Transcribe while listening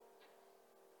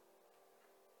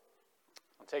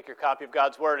Take your copy of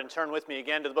God's Word and turn with me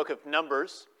again to the book of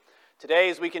Numbers. Today,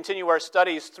 as we continue our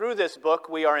studies through this book,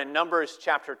 we are in Numbers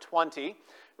chapter 20.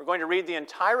 We're going to read the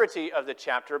entirety of the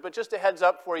chapter, but just a heads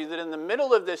up for you that in the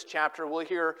middle of this chapter, we'll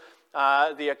hear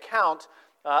the account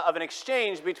of an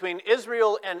exchange between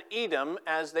Israel and Edom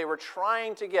as they were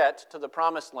trying to get to the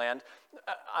Promised Land.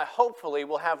 Hopefully,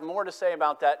 we'll have more to say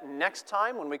about that next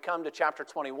time when we come to chapter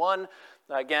 21.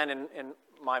 Again, in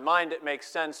my mind, it makes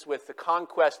sense with the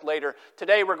conquest later.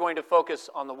 Today, we're going to focus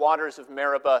on the waters of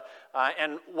Meribah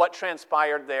and what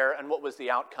transpired there and what was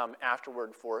the outcome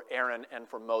afterward for Aaron and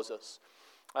for Moses.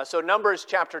 So Numbers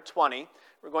chapter 20,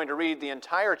 we're going to read the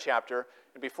entire chapter.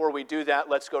 And before we do that,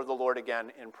 let's go to the Lord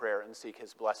again in prayer and seek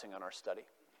His blessing on our study.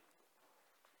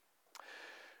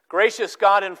 Gracious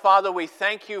God and Father, we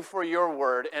thank you for your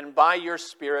word, and by your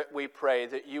Spirit we pray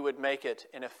that you would make it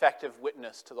an effective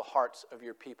witness to the hearts of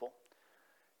your people.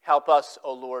 Help us,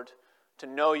 O Lord, to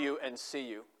know you and see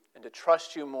you, and to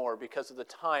trust you more because of the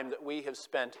time that we have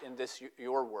spent in this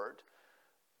your word.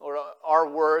 Lord, our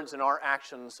words and our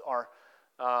actions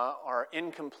are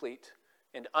incomplete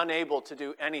and unable to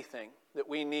do anything that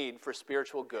we need for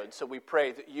spiritual good. So we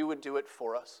pray that you would do it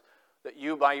for us, that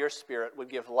you by your Spirit would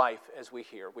give life as we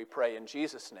hear. We pray in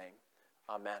Jesus' name.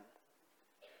 Amen.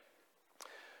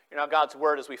 Hear now God's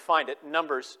word as we find it,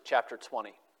 Numbers chapter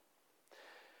 20.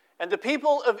 And the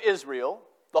people of Israel,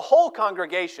 the whole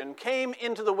congregation, came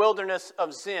into the wilderness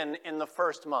of Zin in the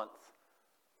first month.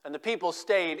 And the people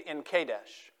stayed in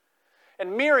Kadesh.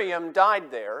 And Miriam died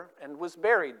there and was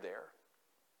buried there.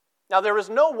 Now there was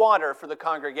no water for the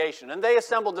congregation, and they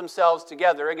assembled themselves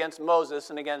together against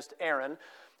Moses and against Aaron.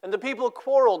 And the people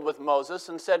quarreled with Moses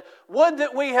and said, "Would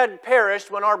that we had perished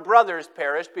when our brothers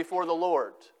perished before the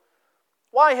Lord.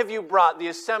 Why have you brought the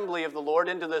assembly of the Lord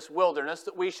into this wilderness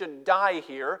that we should die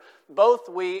here, both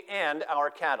we and our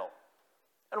cattle?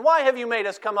 And why have you made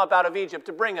us come up out of Egypt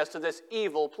to bring us to this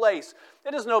evil place?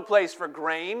 It is no place for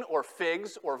grain or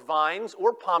figs or vines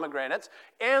or pomegranates,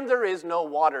 and there is no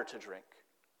water to drink."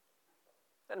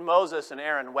 Then Moses and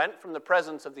Aaron went from the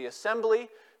presence of the assembly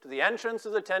to the entrance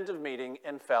of the tent of meeting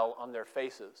and fell on their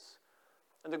faces.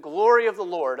 And the glory of the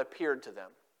Lord appeared to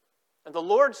them. And the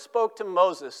Lord spoke to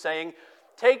Moses, saying,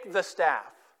 "Take the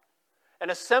staff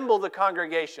and assemble the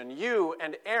congregation, you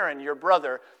and Aaron your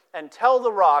brother, and tell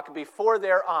the rock before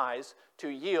their eyes to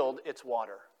yield its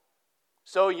water.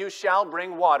 So you shall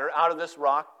bring water out of this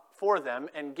rock for them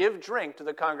and give drink to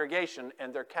the congregation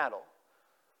and their cattle."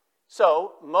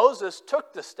 So Moses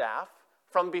took the staff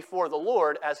from before the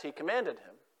Lord as he commanded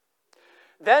him.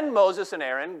 Then Moses and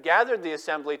Aaron gathered the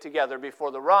assembly together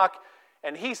before the rock,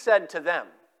 and he said to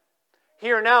them,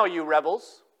 "Hear now, you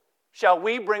rebels. Shall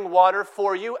we bring water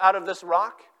for you out of this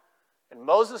rock?" And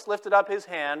Moses lifted up his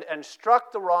hand and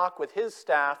struck the rock with his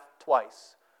staff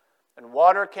twice. And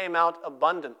water came out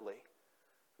abundantly.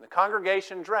 And the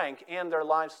congregation drank and their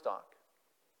livestock.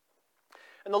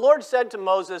 And the Lord said to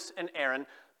Moses and Aaron,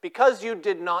 "Because you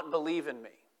did not believe in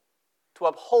me, to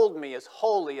uphold me as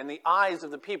holy in the eyes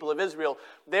of the people of Israel,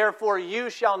 therefore you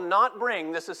shall not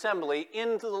bring this assembly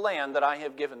into the land that I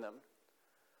have given them.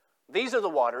 These are the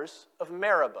waters of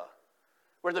Meribah,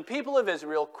 where the people of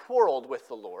Israel quarreled with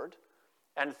the Lord,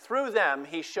 and through them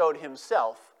he showed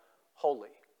himself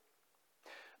holy."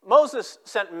 Moses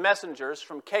sent messengers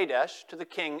from Kadesh to the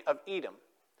king of Edom.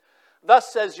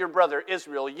 "Thus says your brother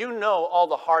Israel, you know all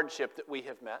the hardship that we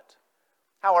have met,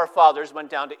 how our fathers went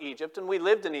down to Egypt, and we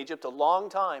lived in Egypt a long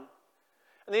time.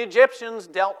 And the Egyptians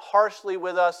dealt harshly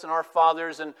with us and our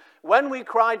fathers, and when we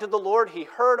cried to the Lord, he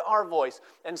heard our voice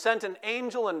and sent an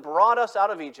angel and brought us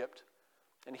out of Egypt.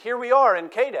 And here we are in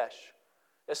Kadesh,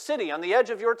 a city on the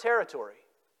edge of your territory.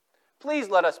 Please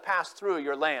let us pass through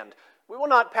your land. We will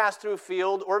not pass through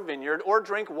field or vineyard or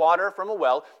drink water from a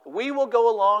well. We will go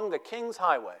along the king's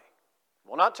highway.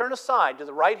 We'll not turn aside to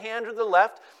the right hand or the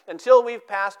left until we've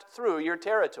passed through your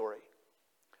territory."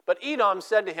 But Edom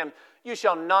said to him, "You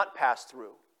shall not pass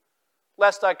through,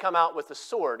 lest I come out with the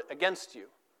sword against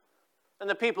you." And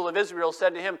the people of Israel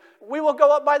said to him, "We will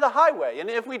go up by the highway, and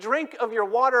if we drink of your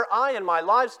water, I and my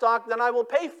livestock, then I will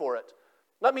pay for it.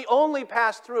 Let me only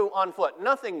pass through on foot,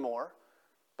 nothing more."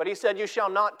 But he said, "You shall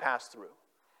not pass through."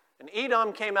 And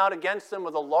Edom came out against them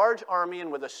with a large army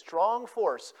and with a strong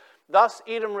force. Thus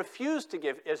Edom refused to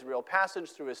give Israel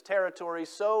passage through his territory,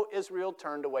 so Israel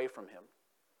turned away from him.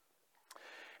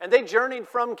 And they journeyed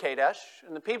from Kadesh,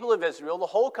 and the people of Israel, the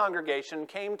whole congregation,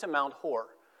 came to Mount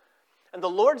Hor. And the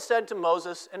Lord said to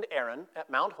Moses and Aaron at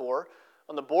Mount Hor,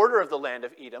 on the border of the land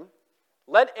of Edom,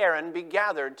 "Let Aaron be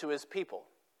gathered to his people,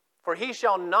 for he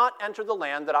shall not enter the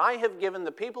land that I have given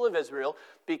the people of Israel,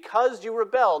 because you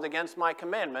rebelled against my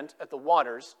commandment at the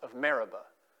waters of Meribah."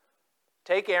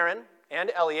 Take Aaron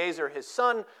and Eleazar his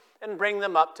son, and bring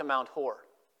them up to Mount Hor.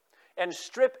 And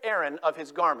strip Aaron of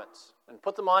his garments, and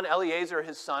put them on Eleazar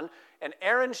his son, and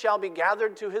Aaron shall be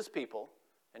gathered to his people,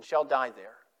 and shall die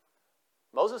there.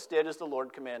 Moses did as the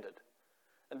Lord commanded.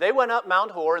 And they went up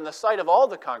Mount Hor in the sight of all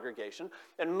the congregation,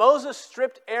 and Moses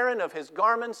stripped Aaron of his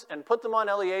garments, and put them on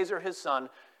Eleazar his son,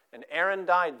 and Aaron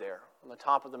died there on the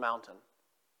top of the mountain.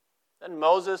 Then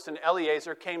Moses and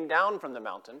Eleazar came down from the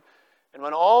mountain, and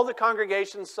when all the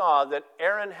congregation saw that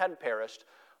Aaron had perished,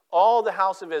 all the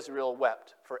house of Israel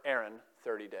wept for Aaron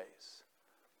 30 days.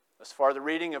 As far the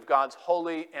reading of God's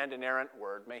holy and inerrant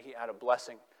word, may he add a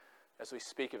blessing as we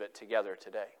speak of it together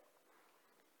today.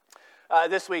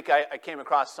 This week I came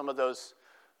across some of those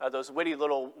witty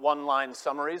little one-line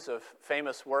summaries of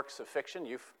famous works of fiction.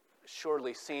 You've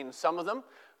surely seen some of them.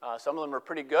 Some of them are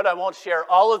pretty good. I won't share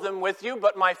all of them with you,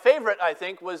 but my favorite, I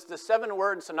think, was the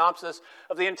 7-word synopsis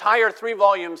of the entire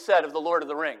 3-volume set of The Lord of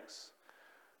the Rings.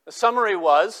 The summary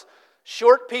was,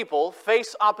 short people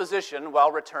face opposition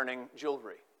while returning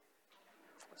jewelry.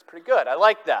 That's pretty good. I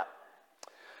like that.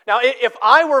 Now, if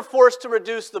I were forced to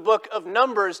reduce the book of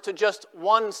Numbers to just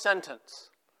one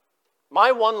sentence,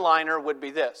 my one-liner would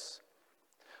be this: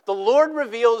 the Lord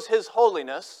reveals his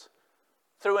holiness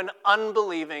through an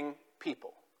unbelieving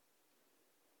people.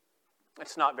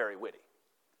 It's not very witty.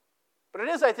 But it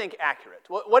is, I think, accurate.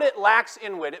 What it lacks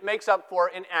in wit, it makes up for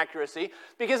in accuracy,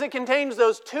 because it contains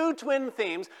those 2 twin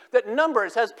themes that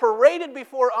Numbers has paraded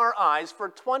before our eyes for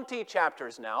 20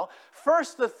 chapters now.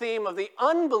 First, the theme of the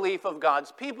unbelief of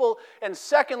God's people, and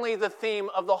secondly, the theme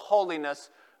of the holiness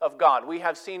of God. We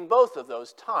have seen both of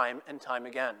those time and time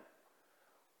again.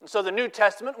 And so the New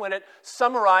Testament, when it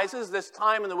summarizes this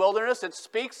time in the wilderness, it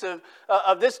speaks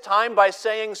of this time by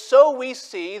saying, "So we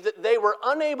see that they were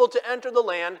unable to enter the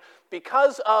land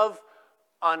because of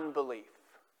unbelief."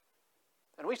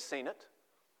 And we've seen it.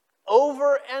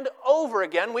 Over and over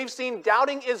again, we've seen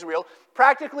doubting Israel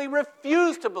practically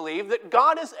refuse to believe that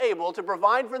God is able to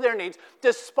provide for their needs,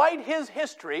 despite his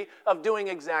history of doing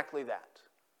exactly that.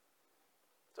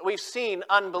 So we've seen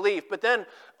unbelief, but then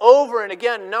over and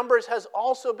again, Numbers has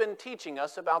also been teaching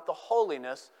us about the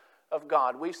holiness of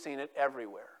God. We've seen it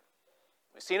everywhere.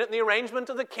 We've seen it in the arrangement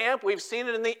of the camp. We've seen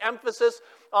it in the emphasis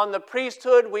on the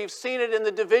priesthood. We've seen it in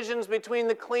the divisions between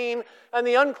the clean and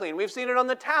the unclean. We've seen it on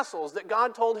the tassels that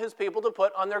God told his people to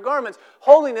put on their garments.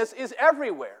 Holiness is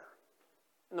everywhere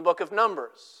in the book of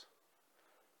Numbers.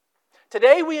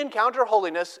 Today we encounter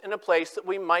holiness in a place that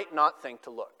we might not think to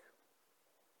look.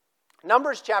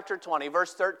 Numbers chapter 20,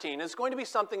 verse 13 is going to be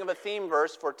something of a theme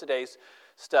verse for today's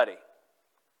study.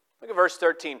 Look at verse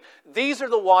 13. These are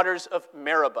the waters of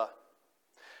Meribah,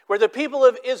 where the people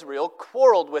of Israel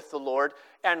quarreled with the Lord,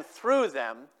 and through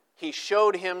them he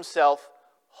showed himself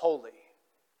holy.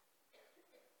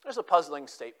 There's a puzzling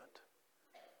statement.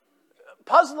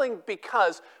 Puzzling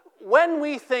because when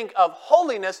we think of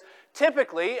holiness,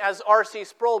 typically, as R.C.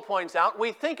 Sproul points out,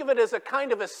 we think of it as a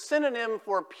kind of a synonym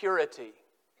for purity.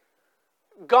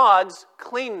 God's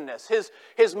cleanness,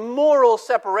 his moral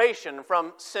separation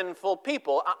from sinful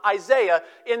people. Isaiah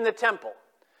in the temple,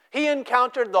 he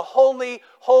encountered the holiness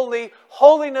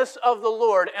of the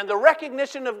Lord, and the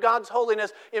recognition of God's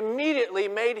holiness immediately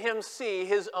made him see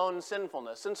his own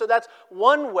sinfulness. And so that's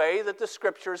one way that the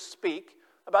scriptures speak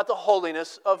about the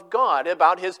holiness of God,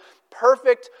 about his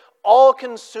perfect,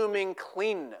 all-consuming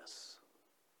cleanness.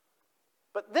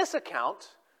 But this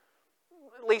account,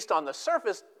 at least on the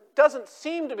surface, doesn't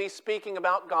seem to be speaking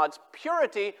about God's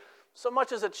purity so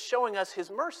much as it's showing us his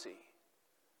mercy.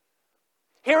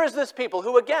 Here is this people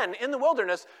who, again, in the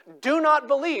wilderness, do not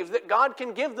believe that God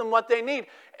can give them what they need,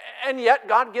 and yet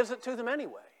God gives it to them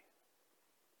anyway.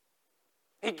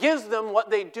 He gives them what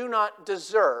they do not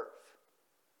deserve.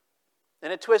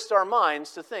 And it twists our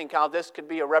minds to think how this could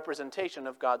be a representation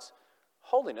of God's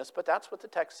holiness, but that's what the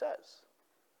text says.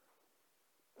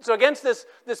 So against this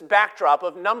backdrop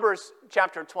of Numbers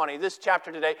chapter 20, this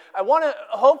chapter today, I want to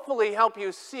hopefully help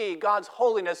you see God's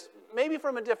holiness maybe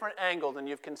from a different angle than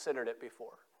you've considered it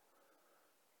before.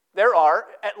 There are,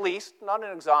 at least, not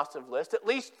an exhaustive list, at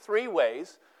least 3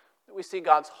 ways that we see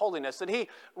God's holiness, that he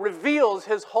reveals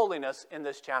his holiness in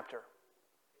this chapter.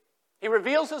 He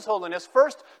reveals his holiness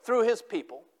first through his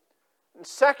people, and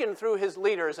second through his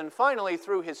leaders, and finally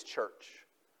through his church.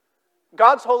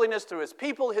 God's holiness through his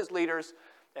people, his leaders,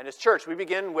 and his church. We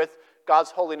begin with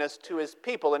God's holiness to his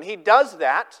people, and he does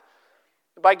that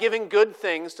by giving good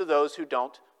things to those who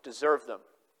don't deserve them.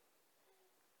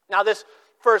 Now, this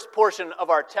first portion of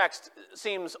our text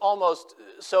seems almost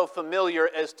so familiar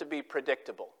as to be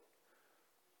predictable.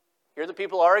 Here the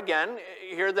people are again.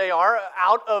 Here they are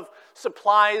out of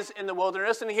supplies in the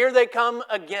wilderness. And here they come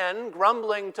again,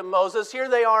 grumbling to Moses. Here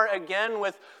they are again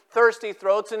with thirsty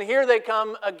throats. And here they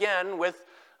come again with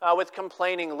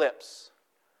complaining lips.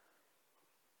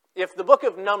 If the book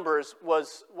of Numbers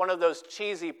was one of those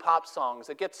cheesy pop songs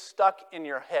that gets stuck in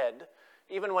your head,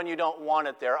 even when you don't want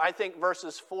it there, I think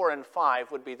verses 4 and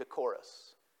 5 would be the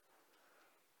chorus.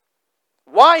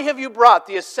 Why have you brought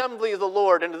the assembly of the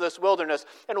Lord into this wilderness?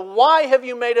 And why have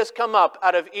you made us come up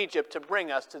out of Egypt to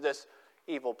bring us to this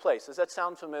evil place? Does that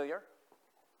sound familiar?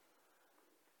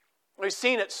 We've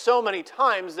seen it so many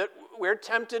times that we're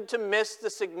tempted to miss the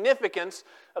significance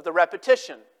of the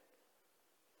repetition.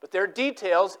 But there are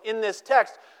details in this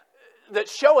text that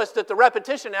show us that the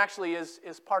repetition actually is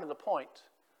part of the point.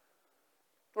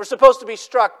 We're supposed to be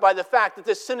struck by the fact that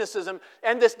this cynicism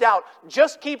and this doubt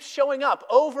just keeps showing up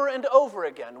over and over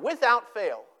again, without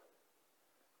fail.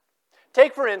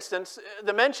 Take, for instance,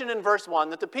 the mention in verse 1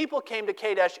 that the people came to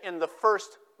Kadesh in the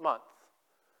first month.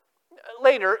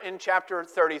 Later, in chapter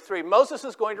 33, Moses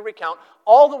is going to recount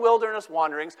all the wilderness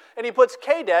wanderings, and he puts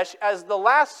Kadesh as the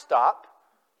last stop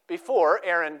before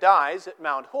Aaron dies at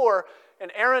Mount Hor,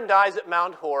 and Aaron dies at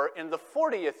Mount Hor in the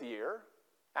 40th year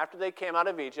after they came out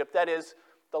of Egypt, that is,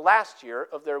 the last year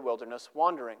of their wilderness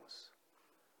wanderings.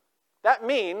 That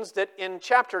means that in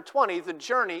chapter 20, the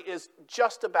journey is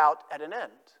just about at an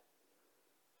end.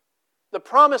 The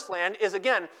promised land is,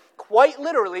 again, quite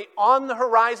literally on the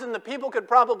horizon. The people could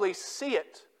probably see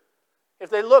it if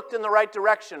they looked in the right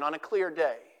direction on a clear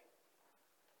day.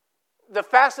 The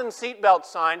fasten seatbelt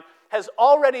sign has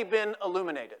already been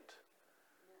illuminated.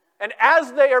 And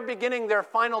as they are beginning their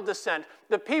final descent,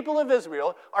 the people of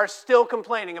Israel are still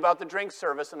complaining about the drink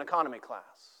service in economy class.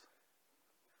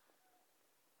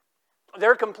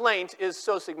 Their complaint is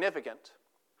so significant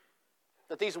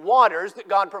that these waters that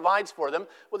God provides for them,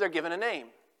 well, they're given a name.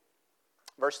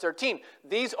 Verse 13,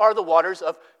 these are the waters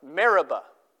of Meribah.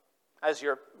 As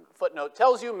your footnote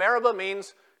tells you, Meribah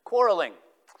means quarreling.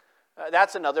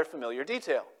 That's another familiar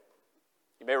detail.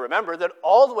 You may remember that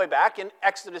all the way back in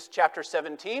Exodus chapter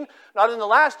 17, not in the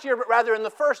last year, but rather in the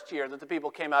first year that the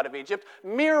people came out of Egypt,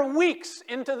 mere weeks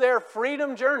into their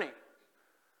freedom journey,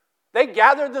 they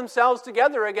gathered themselves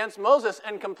together against Moses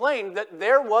and complained that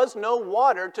there was no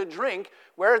water to drink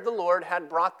where the Lord had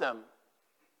brought them.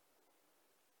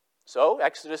 So,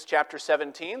 Exodus chapter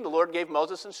 17, the Lord gave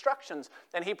Moses instructions,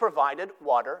 and he provided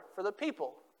water for the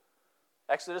people.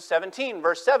 Exodus 17,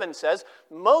 verse 7 says,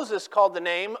 Moses called the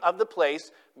name of the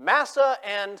place Massah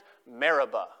and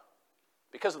Meribah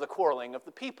because of the quarreling of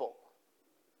the people.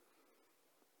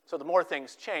 So the more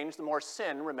things change, the more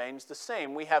sin remains the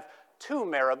same. We have two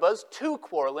Meribahs, two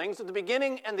quarrelings at the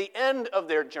beginning and the end of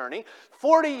their journey,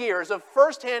 40 years of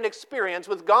firsthand experience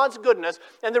with God's goodness,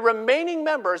 and the remaining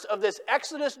members of this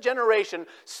Exodus generation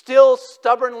still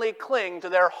stubbornly cling to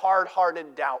their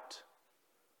hard-hearted doubt.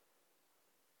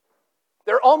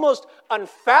 Their almost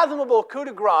unfathomable coup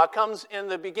de grace comes in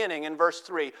the beginning in verse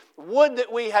 3. Would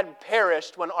that we had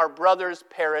perished when our brothers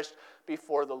perished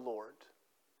before the Lord.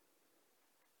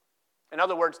 In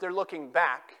other words, they're looking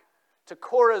back to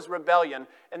Korah's rebellion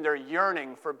and they're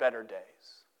yearning for better days.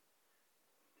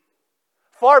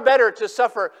 Far better to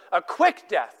suffer a quick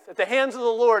death at the hands of the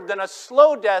Lord than a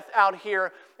slow death out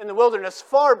here in the wilderness.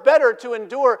 Far better to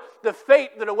endure the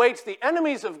fate that awaits the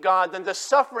enemies of God than the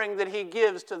suffering that he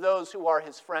gives to those who are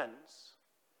his friends.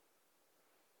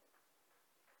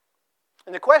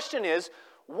 And the question is,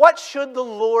 what should the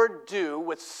Lord do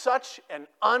with such an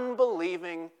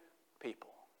unbelieving people?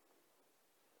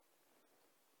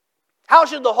 How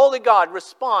should the holy God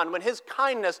respond when his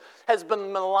kindness has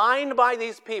been maligned by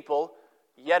these people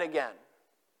yet again?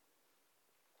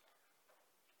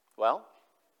 Well,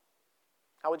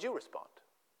 how would you respond?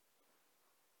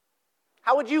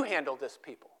 How would you handle this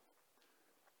people?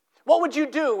 What would you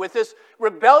do with this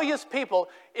rebellious people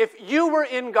if you were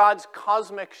in God's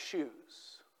cosmic shoes?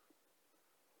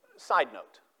 Side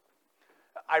note,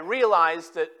 I realize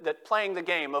that playing the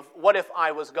game of what if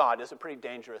I was God is a pretty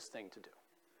dangerous thing to do.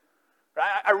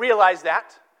 I realize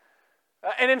that.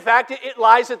 And in fact, it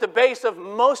lies at the base of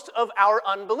most of our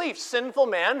unbelief. Sinful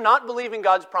man, not believing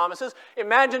God's promises,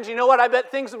 imagines, you know what, I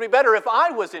bet things would be better if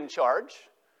I was in charge.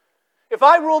 If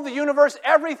I ruled the universe,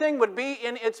 everything would be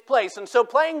in its place. And so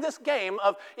playing this game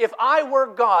of if I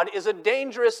were God is a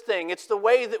dangerous thing. It's the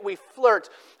way that we flirt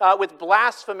with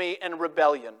blasphemy and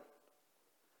rebellion.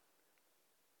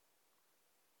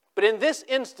 But in this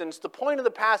instance, the point of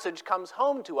the passage comes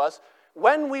home to us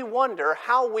when we wonder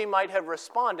how we might have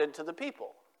responded to the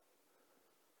people.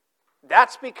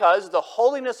 That's because the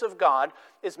holiness of God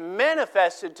is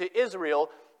manifested to Israel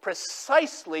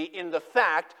precisely in the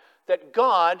fact that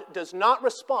God does not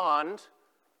respond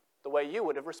the way you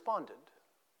would have responded.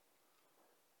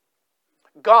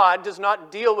 God does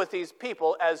not deal with these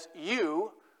people as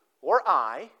you or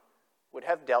I would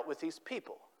have dealt with these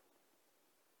people.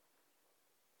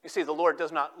 You see, the Lord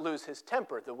does not lose his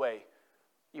temper the way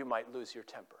you might lose your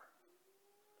temper.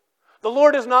 The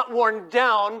Lord is not worn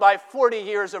down by 40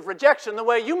 years of rejection the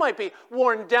way you might be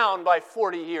worn down by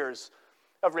 40 years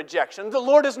of rejection. The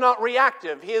Lord is not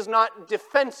reactive. He is not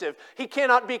defensive. He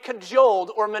cannot be cajoled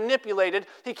or manipulated.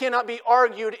 He cannot be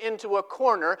argued into a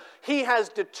corner. He has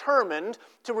determined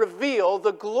to reveal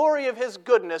the glory of his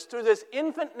goodness through this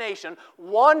infant nation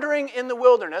wandering in the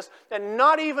wilderness, and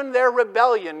not even their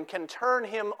rebellion can turn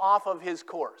him off of his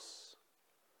course.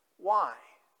 Why?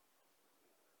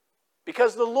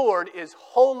 Because the Lord is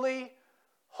holy,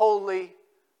 holy,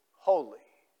 holy.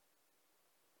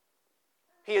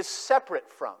 He is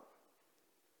separate from.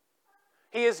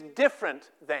 He is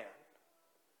different than.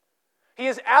 He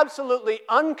is absolutely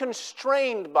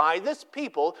unconstrained by this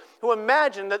people who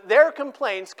imagine that their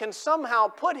complaints can somehow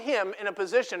put him in a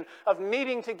position of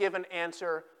needing to give an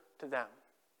answer to them.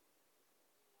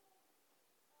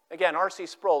 Again, R.C.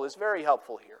 Sproul is very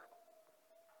helpful here.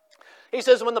 He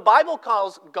says, when the Bible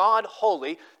calls God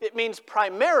holy, it means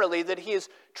primarily that he is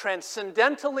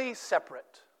transcendentally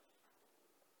separate.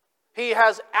 He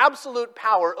has absolute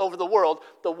power over the world.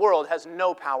 The world has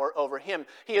no power over him.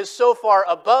 He is so far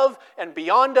above and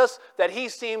beyond us that he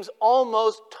seems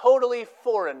almost totally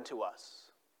foreign to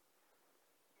us.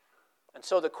 And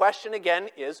so the question again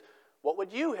is, what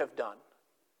would you have done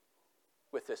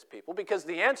with this people? Because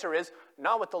the answer is,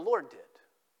 not what the Lord did.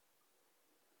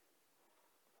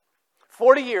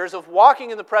 40 years of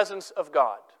walking in the presence of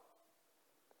God.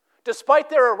 Despite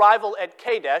their arrival at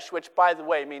Kadesh, which by the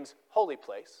way means holy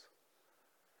place,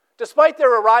 despite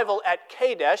their arrival at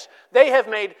Kadesh, they have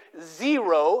made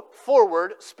zero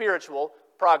forward spiritual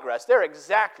progress. They're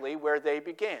exactly where they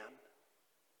began.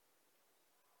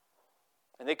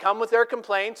 And they come with their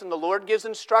complaints, and the Lord gives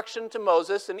instruction to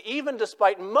Moses, and even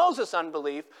despite Moses'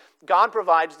 unbelief, God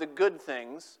provides the good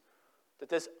things that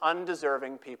this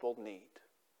undeserving people need.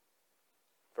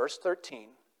 Verse 13,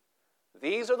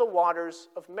 these are the waters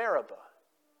of Meribah,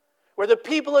 where the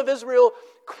people of Israel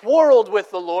quarreled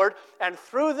with the Lord, and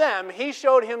through them he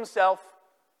showed himself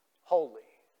holy,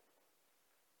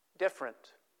 different,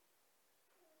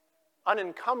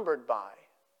 unencumbered by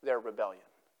their rebellion.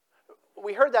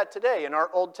 We heard that today in our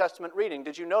Old Testament reading.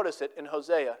 Did you notice it in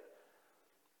Hosea?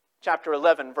 Chapter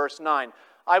 11, verse 9.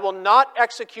 I will not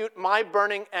execute my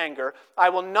burning anger. I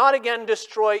will not again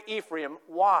destroy Ephraim.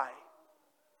 Why?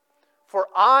 For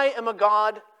I am a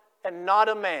God and not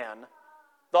a man,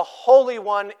 the Holy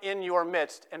One in your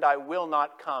midst, and I will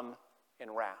not come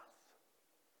in wrath.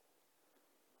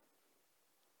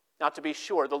 Now, to be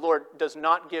sure, the Lord does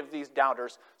not give these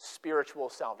doubters spiritual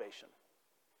salvation.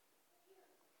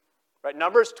 Right?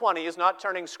 Numbers 20 is not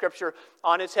turning Scripture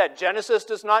on its head. Genesis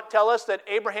does not tell us that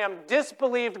Abraham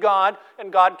disbelieved God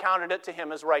and God counted it to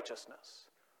him as righteousness.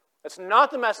 That's not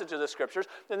the message of the Scriptures.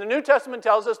 And the New Testament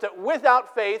tells us that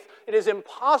without faith, it is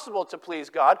impossible to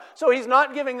please God. So he's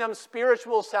not giving them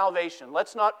spiritual salvation.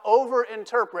 Let's not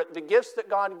overinterpret the gifts that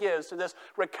God gives to this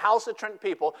recalcitrant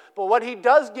people. But what he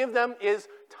does give them is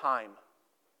time.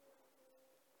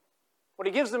 What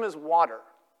he gives them is water.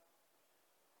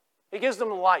 He gives them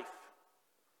life.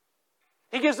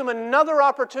 He gives them another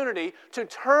opportunity to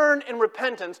turn in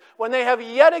repentance when they have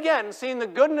yet again seen the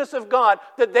goodness of God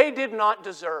that they did not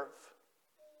deserve.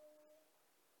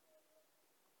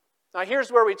 Now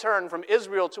here's where we turn from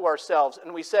Israel to ourselves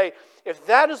and we say, if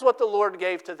that is what the Lord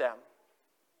gave to them,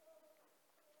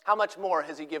 how much more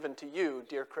has he given to you,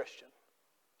 dear Christian?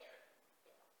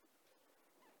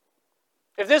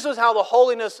 If this was how the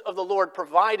holiness of the Lord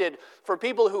provided for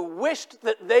people who wished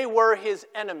that they were his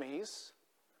enemies,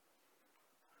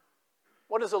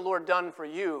 what has the Lord done for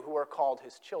you who are called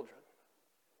his children?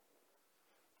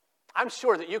 I'm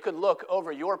sure that you could look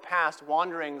over your past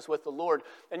wanderings with the Lord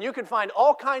and you could find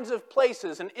all kinds of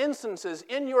places and instances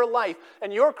in your life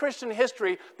and your Christian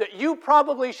history that you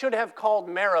probably should have called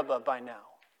Meribah by now.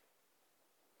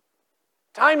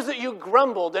 Times that you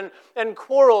grumbled and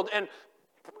quarreled and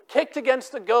kicked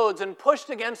against the goads and pushed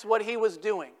against what he was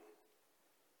doing.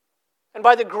 And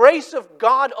by the grace of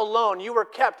God alone, you were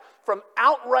kept from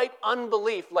outright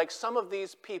unbelief like some of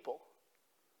these people.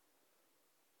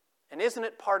 And isn't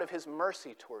it part of his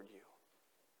mercy toward you?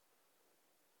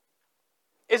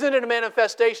 Isn't it a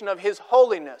manifestation of his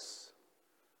holiness?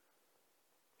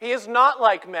 He is not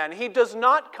like men. He does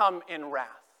not come in wrath.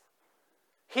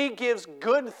 He gives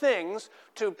good things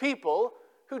to people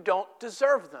who don't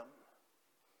deserve them.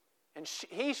 And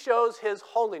he shows his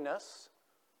holiness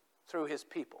through his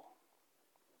people.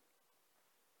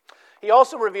 He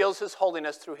also reveals his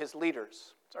holiness through his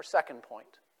leaders. It's our second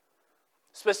point.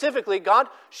 Specifically, God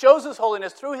shows his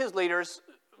holiness through his leaders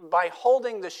by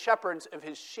holding the shepherds of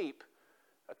his sheep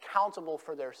accountable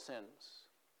for their sins.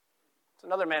 It's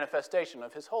another manifestation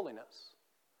of his holiness.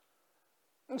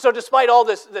 And so despite all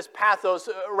this pathos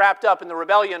wrapped up in the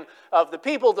rebellion of the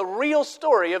people, the real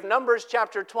story of Numbers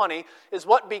chapter 20 is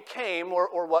what became,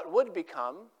 or what would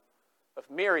become, of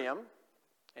Miriam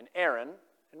and Aaron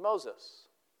and Moses.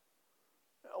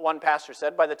 One pastor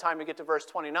said, by the time we get to verse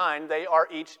 29, they are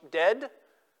each dead,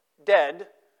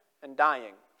 and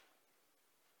dying.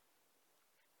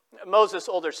 Moses'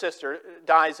 older sister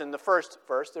dies in the first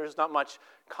verse. There's not much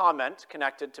comment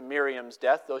connected to Miriam's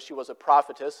death, though she was a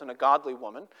prophetess and a godly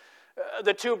woman.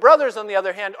 The two brothers, on the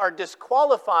other hand, are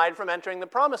disqualified from entering the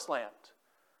promised land.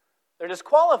 They're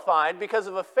disqualified because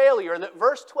of a failure that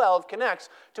verse 12 connects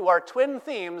to our twin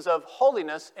themes of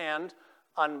holiness and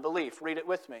unbelief. Read it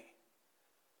with me.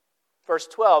 Verse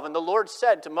 12, and the Lord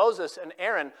said to Moses and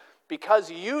Aaron,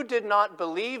 because you did not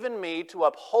believe in me to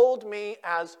uphold me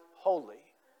as holy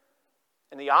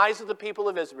in the eyes of the people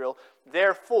of Israel,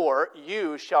 therefore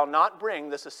you shall not bring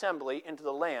this assembly into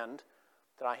the land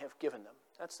that I have given them.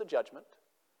 That's the judgment.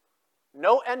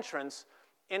 No entrance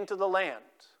into the land.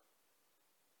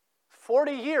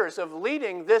 40 years of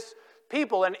leading this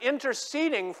people and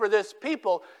interceding for this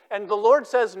people, and the Lord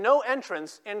says no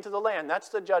entrance into the land. That's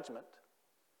the judgment.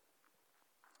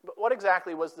 But what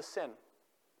exactly was the sin?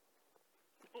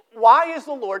 Why is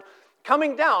the Lord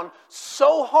coming down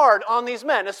so hard on these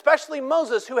men, especially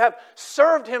Moses, who have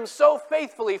served him so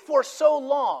faithfully for so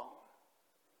long?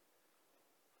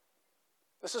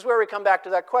 This is where we come back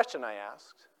to that question I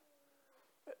asked.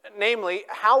 Namely,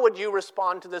 how would you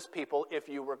respond to this people if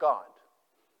you were God?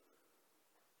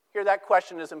 Here, that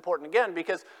question is important again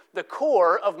because the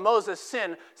core of Moses'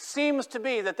 sin seems to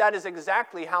be that is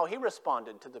exactly how he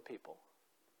responded to the people.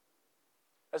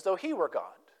 As though he were God.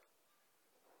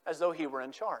 As though he were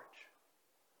in charge.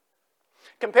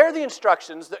 Compare the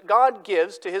instructions that God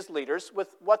gives to his leaders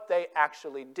with what they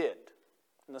actually did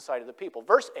in the sight of the people.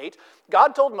 Verse 8,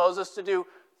 God told Moses to do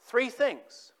 3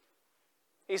 things.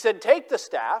 He said, take the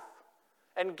staff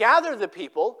and gather the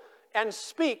people and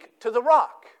speak to the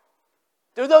rock.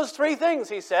 Do those 3 things,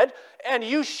 he said, and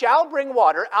you shall bring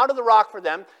water out of the rock for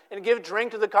them and give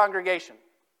drink to the congregation.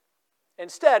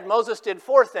 Instead, Moses did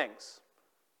 4 things.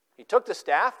 He took the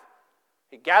staff,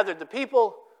 he gathered the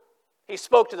people, he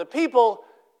spoke to the people,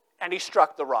 and he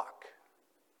struck the rock.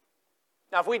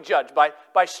 Now, if we judge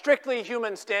by strictly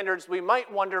human standards, we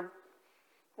might wonder,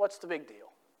 what's the big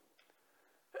deal?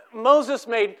 Moses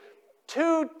made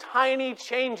 2 tiny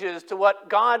changes to what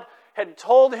God had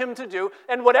told him to do,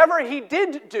 and whatever he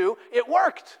did do, it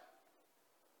worked.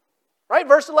 Right?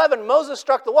 Verse 11, Moses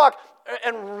struck the rock,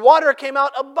 and water came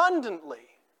out abundantly.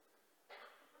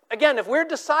 Again, if we're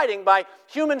deciding by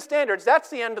human standards, that's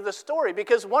the end of the story,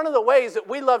 because one of the ways that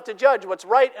we love to judge what's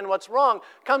right and what's wrong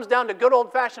comes down to good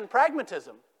old-fashioned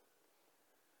pragmatism.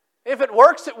 If it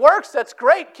works, that's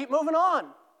great. Keep moving on.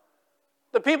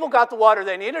 The people got the water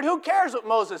they needed. Who cares what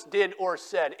Moses did or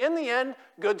said? In the end,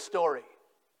 good story.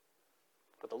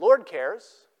 But the Lord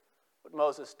cares what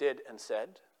Moses did and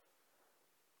said.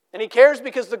 And he cares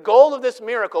because the goal of this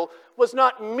miracle was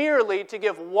not merely to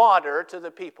give water to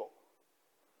the people.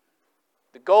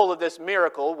 The goal of this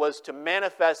miracle was to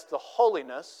manifest the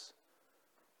holiness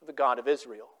of the God of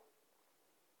Israel.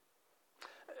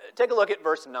 Take a look at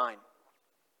verse 9.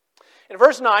 In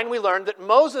verse 9, we learned that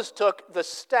Moses took the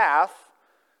staff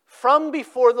from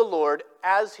before the Lord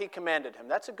as he commanded him.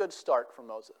 That's a good start for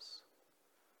Moses.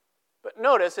 But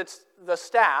notice, it's the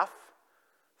staff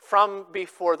from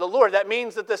before the Lord. That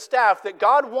means that the staff that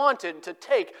God wanted to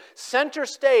take center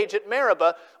stage at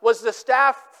Meribah was the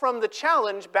staff from the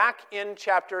challenge back in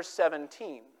chapter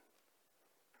 17.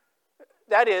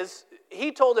 That is,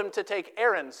 he told him to take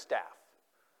Aaron's staff.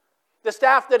 The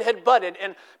staff that had budded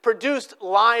and produced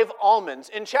live almonds.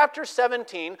 In chapter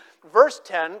 17, verse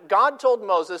 10, God told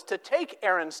Moses to take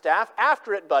Aaron's staff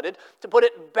after it budded, to put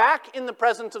it back in the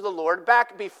presence of the Lord,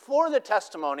 back before the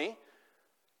testimony.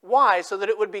 Why? So that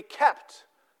it would be kept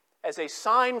as a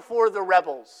sign for the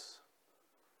rebels.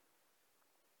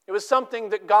 It was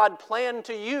something that God planned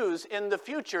to use in the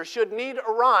future should need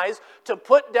arise to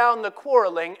put down the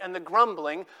quarreling and the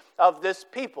grumbling of this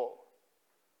people.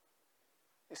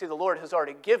 You see, the Lord has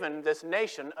already given this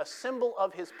nation a symbol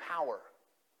of his power.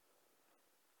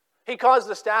 He caused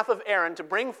the staff of Aaron to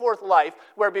bring forth life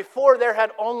where before there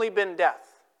had only been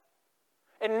death.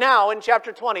 And now, in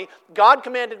chapter 20, God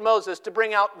commanded Moses to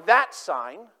bring out that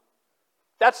sign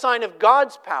of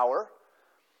God's power,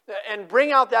 and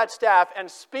bring out that staff and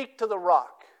speak to the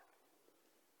rock,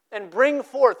 and bring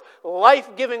forth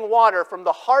life-giving water from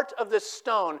the heart of this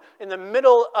stone in the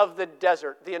middle of the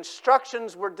desert. The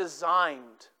instructions were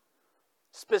designed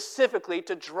specifically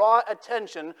to draw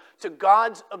attention to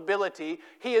God's ability.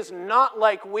 He is not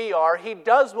like we are. He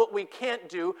does what we can't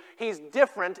do. He's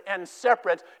different and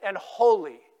separate and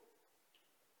holy.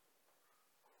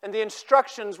 And the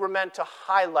instructions were meant to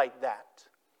highlight that.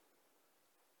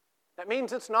 That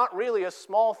means it's not really a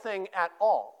small thing at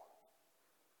all.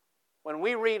 When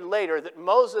we read later that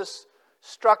Moses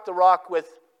struck the rock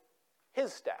with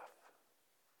his staff,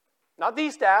 not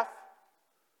the staff,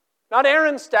 not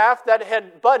Aaron's staff that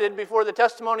had budded before the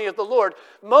testimony of the Lord.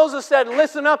 Moses said,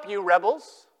 "Listen up, you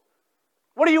rebels.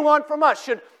 What do you want from us?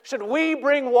 Should we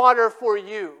bring water for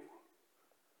you?"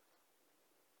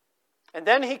 And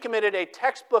then he committed a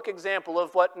textbook example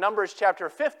of what Numbers chapter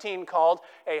 15 called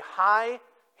a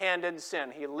high-handed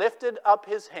sin. He lifted up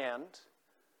his hand,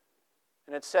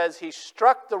 and it says he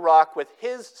struck the rock with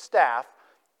his staff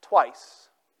twice,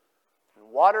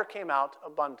 and water came out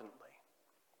abundantly.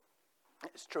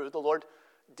 It's true, the Lord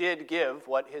did give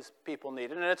what his people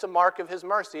needed, and it's a mark of his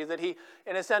mercy that he,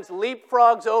 in a sense,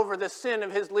 leapfrogs over the sin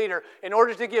of his leader in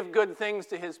order to give good things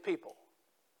to his people.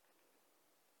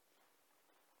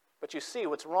 But you see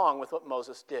what's wrong with what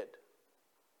Moses did.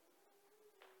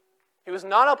 He was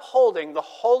not upholding the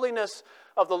holiness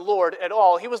of the Lord at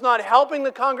all. He was not helping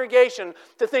the congregation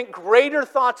to think greater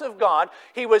thoughts of God.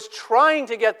 He was trying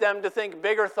to get them to think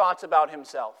bigger thoughts about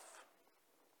himself.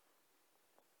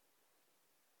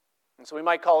 And so we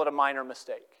might call it a minor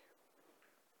mistake.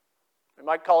 We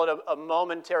might call it a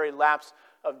momentary lapse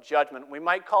of judgment. We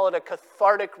might call it a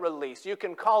cathartic release. You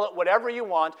can call it whatever you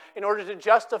want in order to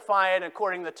justify it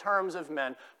according to the terms of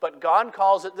men, but God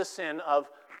calls it the sin of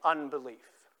unbelief.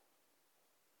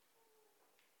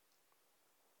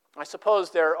 I suppose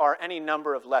there are any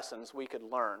number of lessons we could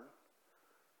learn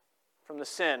from the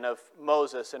sin of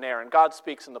Moses and Aaron. God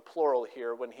speaks in the plural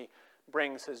here when he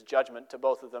brings his judgment to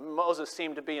both of them. Moses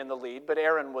seemed to be in the lead, but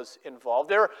Aaron was involved.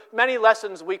 There are many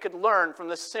lessons we could learn from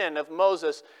the sin of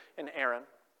Moses and Aaron.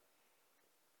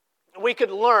 We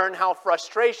could learn how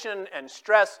frustration and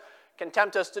stress can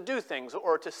tempt us to do things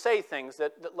or to say things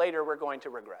that later we're going to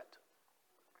regret.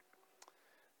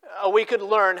 We could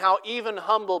learn how even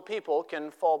humble people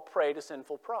can fall prey to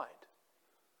sinful pride.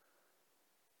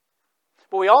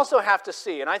 But we also have to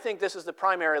see, and I think this is the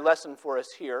primary lesson for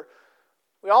us here,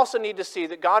 we also need to see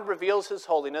that God reveals his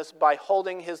holiness by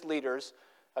holding his leaders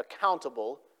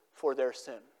accountable for their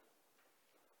sin.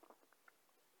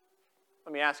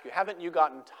 Let me ask you, haven't you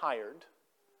gotten tired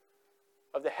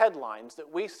of the headlines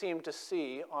that we seem to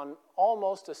see on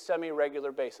almost a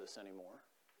semi-regular basis anymore?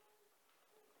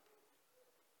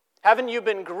 Haven't you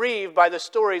been grieved by the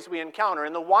stories we encounter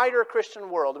in the wider Christian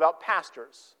world about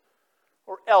pastors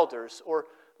or elders or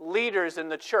leaders in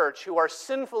the church who are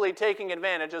sinfully taking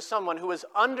advantage of someone who is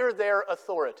under their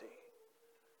authority?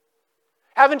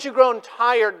 Haven't you grown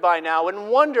tired by now and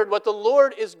wondered what the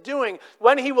Lord is doing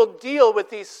when he will deal with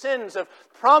these sins of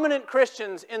prominent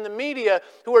Christians in the media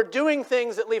who are doing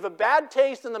things that leave a bad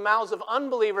taste in the mouths of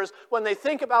unbelievers when they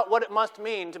think about what it must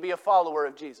mean to be a follower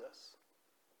of Jesus?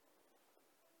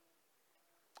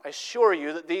 I assure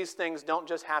you that these things don't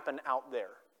just happen out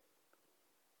there.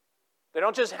 They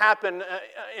don't just happen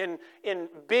in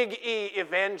big E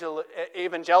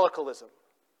evangelicalism,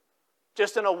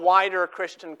 just in a wider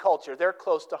Christian culture. They're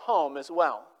close to home as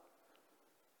well.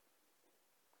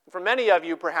 For many of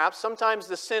you, perhaps, sometimes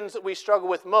the sins that we struggle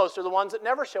with most are the ones that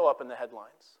never show up in the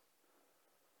headlines.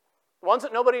 The ones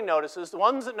that nobody notices, the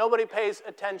ones that nobody pays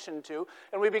attention to,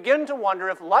 and we begin to wonder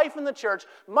if life in the church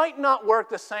might not work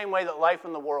the same way that life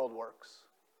in the world works.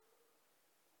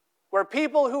 Where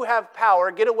people who have power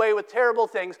get away with terrible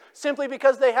things simply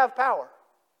because they have power.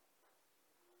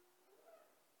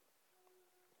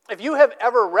 If you have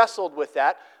ever wrestled with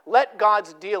that, let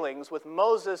God's dealings with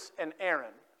Moses and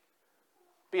Aaron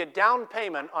be a down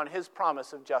payment on his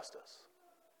promise of justice.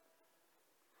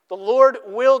 The Lord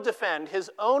will defend his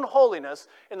own holiness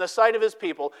in the sight of his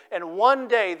people, and one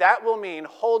day that will mean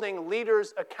holding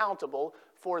leaders accountable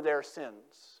for their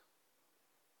sins.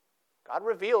 God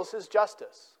reveals his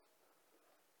justice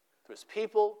through his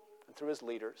people and through his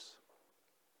leaders.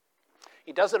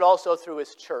 He does it also through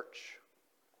his church.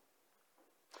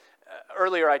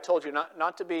 Earlier I told you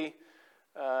not to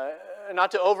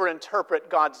overinterpret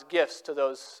God's gifts to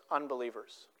those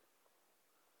unbelievers.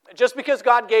 Just because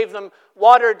God gave them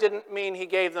water didn't mean he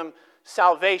gave them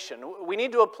salvation. We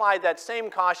need to apply that same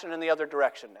caution in the other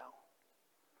direction now.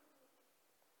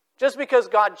 Just because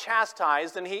God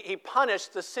chastised and he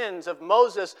punished the sins of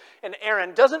Moses and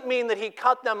Aaron doesn't mean that he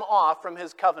cut them off from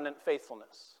his covenant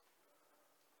faithfulness.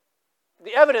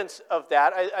 The evidence of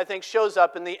that, I think, shows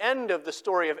up in the end of the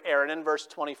story of Aaron in verse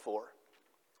 24.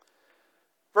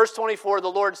 Verse 24,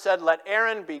 the Lord said, "Let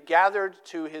Aaron be gathered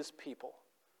to his people.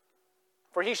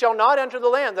 For he shall not enter the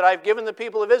land that I have given the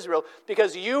people of Israel,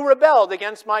 because you rebelled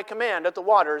against my command at the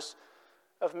waters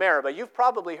of Meribah." You've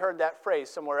probably heard that phrase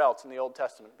somewhere else in the Old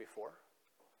Testament before.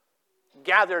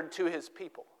 Gathered to his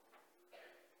people.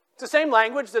 It's the same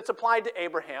language that's applied to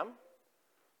Abraham.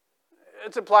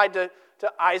 It's applied to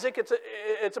Isaac.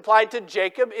 It's applied to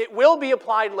Jacob. It will be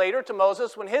applied later to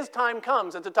Moses when his time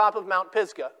comes at the top of Mount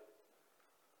Pisgah.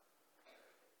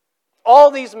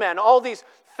 All these men, all these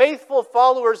faithful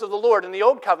followers of the Lord in the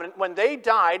Old Covenant, when they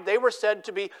died, they were said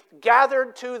to be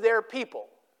gathered to their people.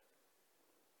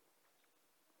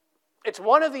 It's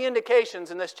one of the indications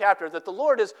in this chapter that the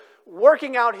Lord is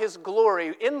working out his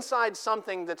glory inside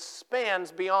something that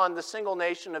spans beyond the single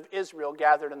nation of Israel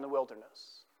gathered in the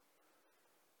wilderness.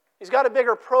 He's got a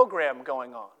bigger program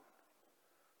going on.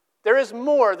 There is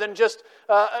more than just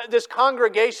this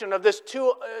congregation of this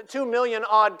 2 million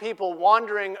odd people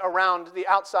wandering around the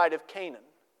outside of Canaan.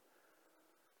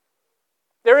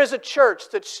 There is a church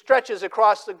that stretches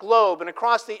across the globe and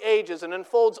across the ages and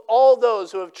enfolds all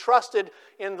those who have trusted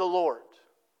in the Lord.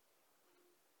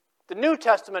 The New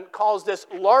Testament calls this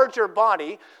larger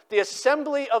body the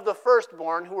assembly of the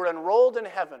firstborn who are enrolled in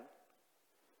heaven.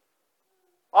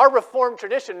 Our Reformed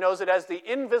tradition knows it as the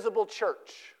invisible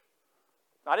church.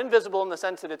 Not invisible in the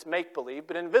sense that it's make-believe,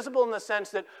 but invisible in the sense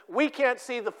that we can't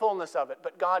see the fullness of it,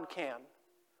 but God can.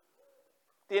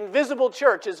 The invisible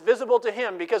church is visible to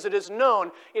him because it is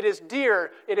known, it is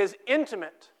dear, it is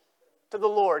intimate to the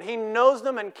Lord. He knows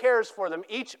them and cares for them,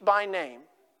 each by name.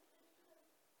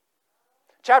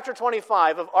 Chapter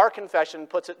 25 of our confession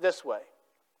puts it this way.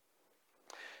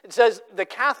 It says, "The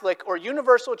Catholic or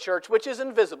universal church, which is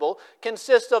invisible,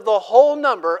 consists of the whole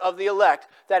number of the elect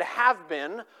that have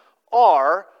been,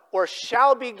 are, or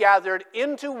shall be gathered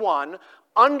into one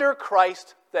under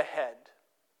Christ the head."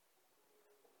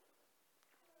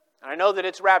 I know that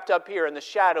it's wrapped up here in the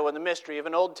shadow and the mystery of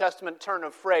an Old Testament turn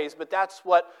of phrase, but that's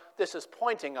what this is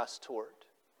pointing us toward.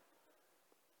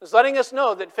 It's letting us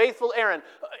know that faithful Aaron,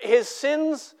 his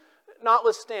sins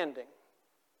notwithstanding,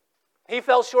 he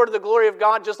fell short of the glory of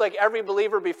God just like every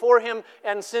believer before him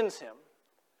and since him.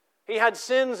 He had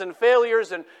sins and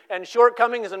failures and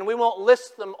shortcomings, and we won't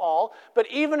list them all, but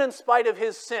even in spite of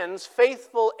his sins,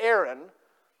 faithful Aaron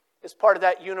is part of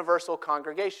that universal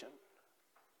congregation.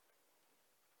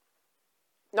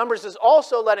 Numbers is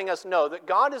also letting us know that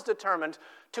God is determined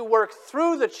to work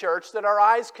through the church that our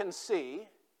eyes can see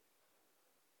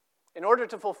in order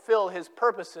to fulfill his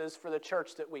purposes for the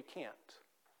church that we can't.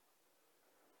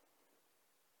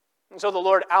 And so the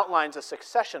Lord outlines a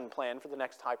succession plan for the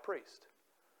next high priest.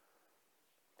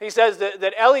 He says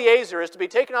that Eleazar is to be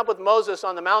taken up with Moses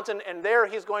on the mountain, and there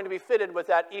he's going to be fitted with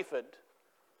that ephod,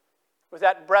 with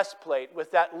that breastplate,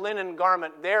 with that linen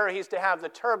garment. There he's to have the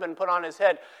turban put on his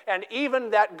head, and even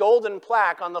that golden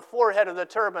plaque on the forehead of the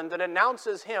turban that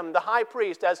announces him, the high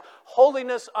priest, as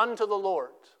holiness unto the Lord.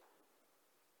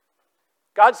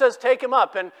 God says, take him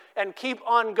up and keep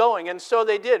on going, and so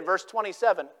they did. Verse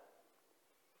 27.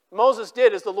 Moses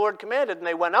did as the Lord commanded, and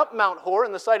they went up Mount Hor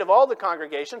in the sight of all the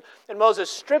congregation, and Moses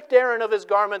stripped Aaron of his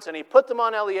garments, and he put them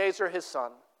on Eleazar his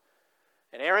son.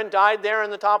 And Aaron died there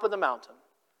in the top of the mountain.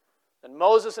 And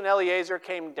Moses and Eleazar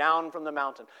came down from the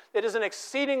mountain. It is an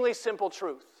exceedingly simple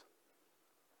truth,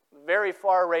 very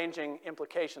far-ranging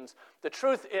implications. The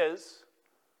truth is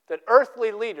that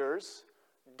earthly leaders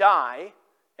die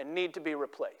and need to be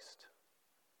replaced.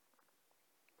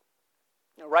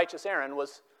 Righteous Aaron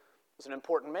was an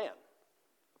important man.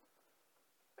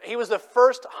 He was the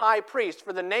first high priest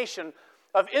for the nation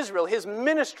of Israel. His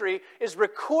ministry is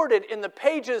recorded in the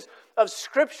pages of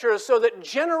Scripture so that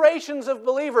generations of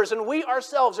believers and we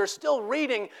ourselves are still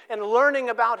reading and learning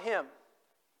about him.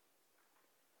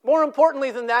 More importantly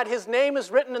than that, his name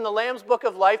is written in the Lamb's Book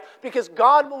of Life because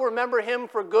God will remember him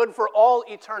for good for all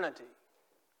eternity.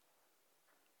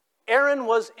 Aaron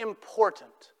was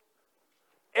important.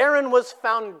 Aaron was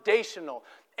foundational.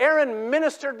 Aaron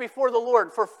ministered before the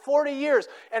Lord for 40 years.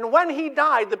 And when he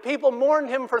died, the people mourned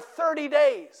him for 30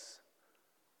 days.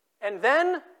 And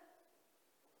then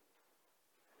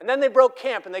they broke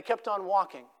camp and they kept on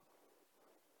walking.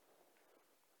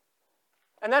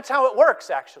 And that's how it works,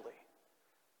 actually.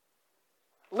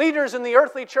 Leaders in the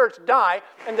earthly church die,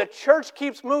 and the church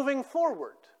keeps moving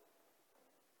forward.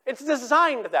 It's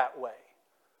designed that way.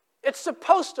 It's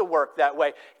supposed to work that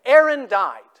way. Aaron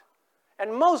died,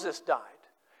 and Moses died,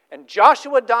 and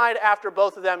Joshua died after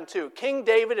both of them too. King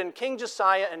David and King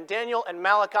Josiah and Daniel and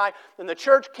Malachi, and the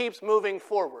church keeps moving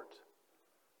forward.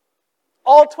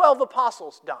 All 12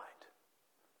 apostles died.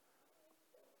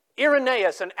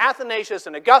 Irenaeus and Athanasius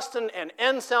and Augustine and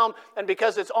Anselm, and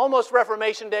because it's almost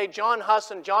Reformation Day, John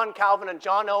Huss and John Calvin and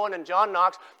John Owen and John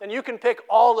Knox, and you can pick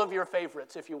all of your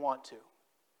favorites if you want to.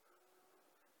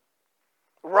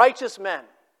 Righteous men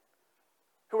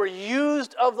who were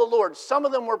used of the Lord. Some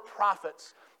of them were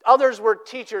prophets. Others were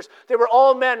teachers. They were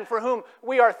all men for whom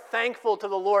we are thankful to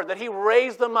the Lord that He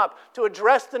raised them up to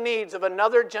address the needs of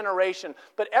another generation.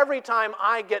 But every time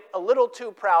I get a little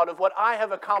too proud of what I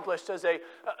have accomplished as a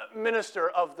minister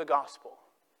of the gospel.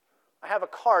 I have a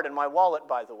card in my wallet,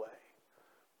 by the way,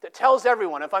 that tells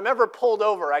everyone if I'm ever pulled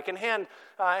over, I can hand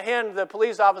the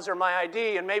police officer my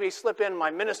ID and maybe slip in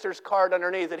my minister's card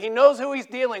underneath it. He knows who he's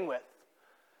dealing with.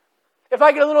 If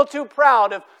I get a little too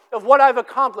proud of what I've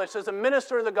accomplished as a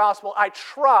minister of the gospel, I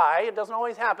try, it doesn't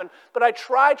always happen, but I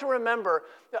try to remember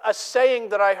a saying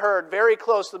that I heard very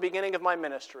close to the beginning of my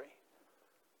ministry.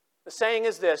 The saying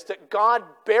is this, that God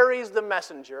buries the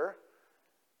messenger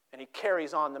and He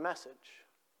carries on the message.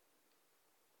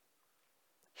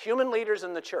 Human leaders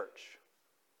in the church,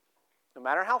 no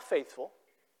matter how faithful,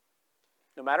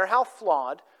 no matter how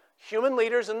flawed, human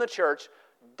leaders in the church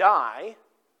die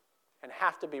and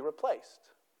have to be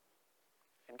replaced.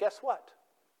 And guess what?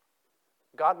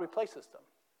 God replaces them.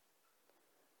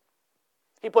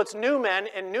 He puts new men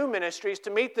in new ministries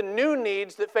to meet the new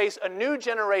needs that face a new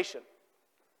generation.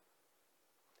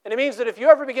 And it means that if you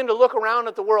ever begin to look around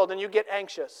at the world and you get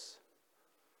anxious,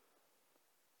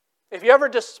 if you ever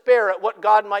despair at what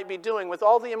God might be doing with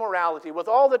all the immorality, with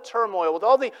all the turmoil, with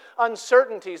all the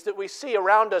uncertainties that we see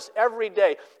around us every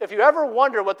day, if you ever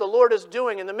wonder what the Lord is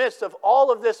doing in the midst of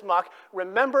all of this muck,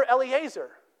 remember Eliezer.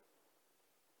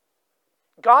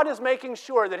 God is making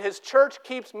sure that His church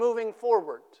keeps moving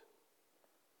forward.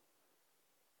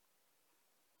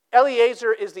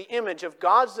 Eliezer is the image of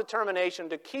God's determination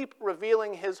to keep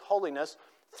revealing His holiness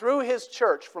through His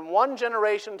church from one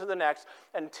generation to the next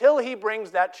until He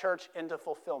brings that church into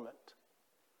fulfillment.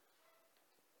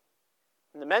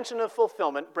 And the mention of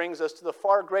fulfillment brings us to the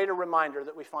far greater reminder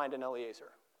that we find in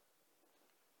Eliezer.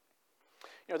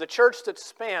 You know, the church that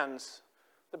spans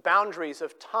the boundaries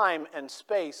of time and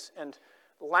space and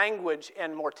language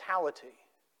and mortality,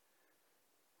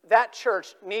 that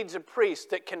church needs a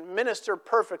priest that can minister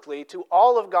perfectly to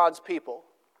all of God's people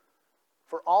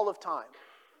for all of time.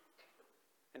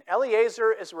 And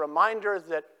Eliezer is a reminder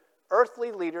that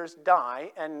earthly leaders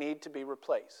die and need to be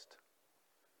replaced.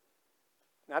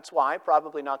 That's why,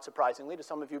 probably not surprisingly to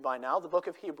some of you by now, the book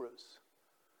of Hebrews.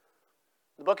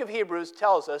 The book of Hebrews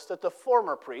tells us that the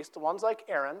former priests, the ones like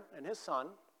Aaron and his son,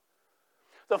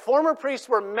 the former priests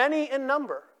were many in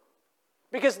number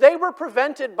because they were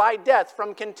prevented by death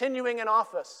from continuing in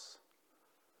office.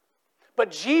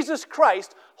 But Jesus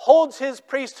Christ holds His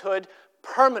priesthood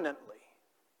permanently,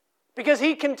 because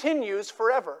He continues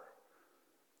forever.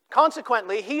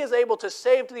 Consequently, He is able to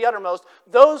save to the uttermost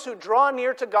those who draw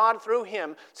near to God through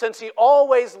Him, since He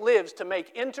always lives to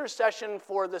make intercession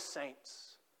for the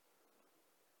saints.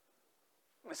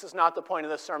 This is not the point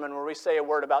of this sermon where we say a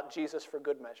word about Jesus for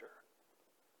good measure.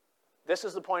 This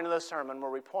is the point of this sermon where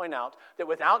we point out that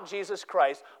without Jesus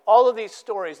Christ, all of these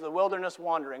stories of the wilderness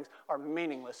wanderings are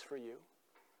meaningless for you.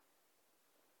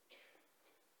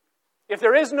 If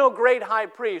there is no great high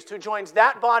priest who joins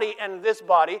that body and this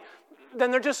body,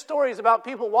 then they're just stories about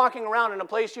people walking around in a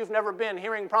place you've never been,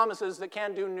 hearing promises that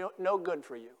can do no good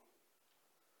for you.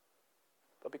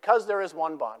 But because there is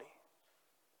one body,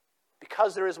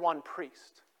 because there is one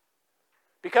priest,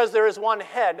 because there is one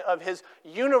head of His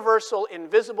universal,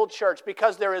 invisible church,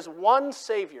 because there is one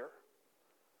Savior,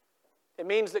 it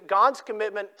means that God's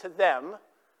commitment to them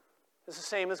is the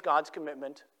same as God's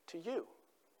commitment to you.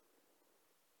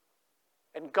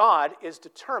 And God is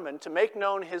determined to make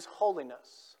known His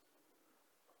holiness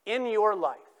in your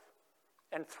life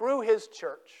and through His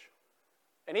church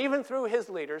and even through His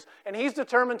leaders. And He's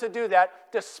determined to do that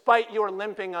despite your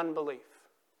limping unbelief.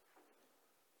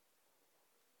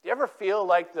 Do you ever feel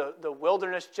like the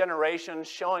wilderness generation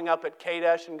showing up at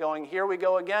Kadesh and going, here we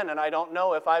go again, and I don't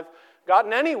know if I've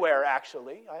gotten anywhere,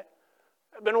 actually.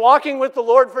 I've been walking with the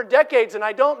Lord for decades, and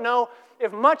I don't know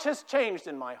if much has changed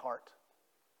in my heart.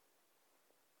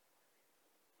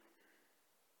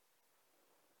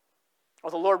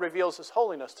 Well, the Lord reveals His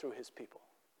holiness through His people.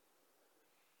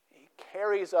 He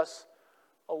carries us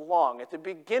along. At the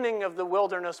beginning of the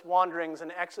wilderness wanderings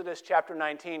in Exodus chapter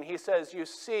 19, he says, "You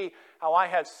see how I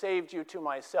have saved you to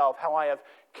myself, how I have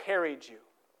carried you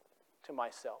to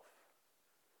myself."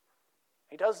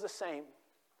 He does the same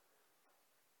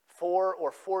 4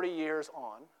 or 40 years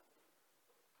on.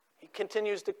 He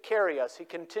continues to carry us. He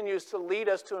continues to lead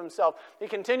us to himself. He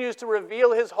continues to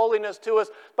reveal his holiness to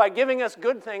us by giving us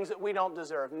good things that we don't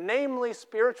deserve, namely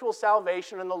spiritual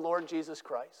salvation in the Lord Jesus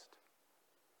Christ.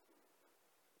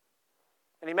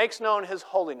 And he makes known his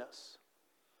holiness.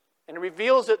 And he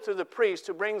reveals it through the priest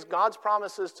who brings God's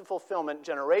promises to fulfillment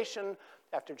generation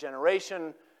after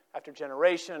generation after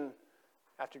generation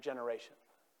after generation.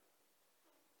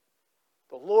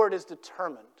 The Lord is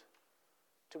determined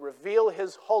to reveal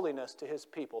his holiness to his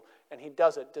people, and he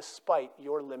does it despite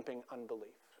your limping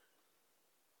unbelief.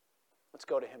 Let's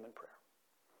go to him in prayer.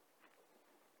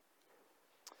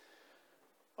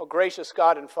 Oh, gracious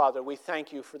God and Father, we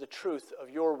thank you for the truth of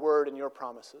your word and your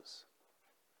promises.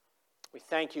 We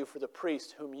thank you for the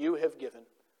priest whom you have given,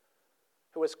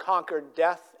 who has conquered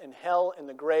death and hell and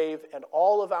the grave and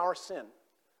all of our sin,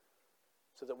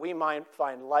 so that we might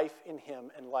find life in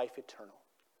him and life eternal.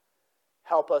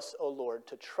 Help us, O Lord,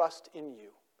 to trust in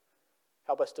you.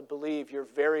 Help us to believe your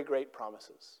very great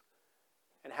promises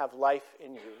and have life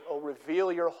in you. Oh,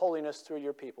 reveal your holiness through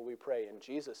your people, we pray in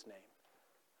Jesus' name.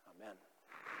 Amen.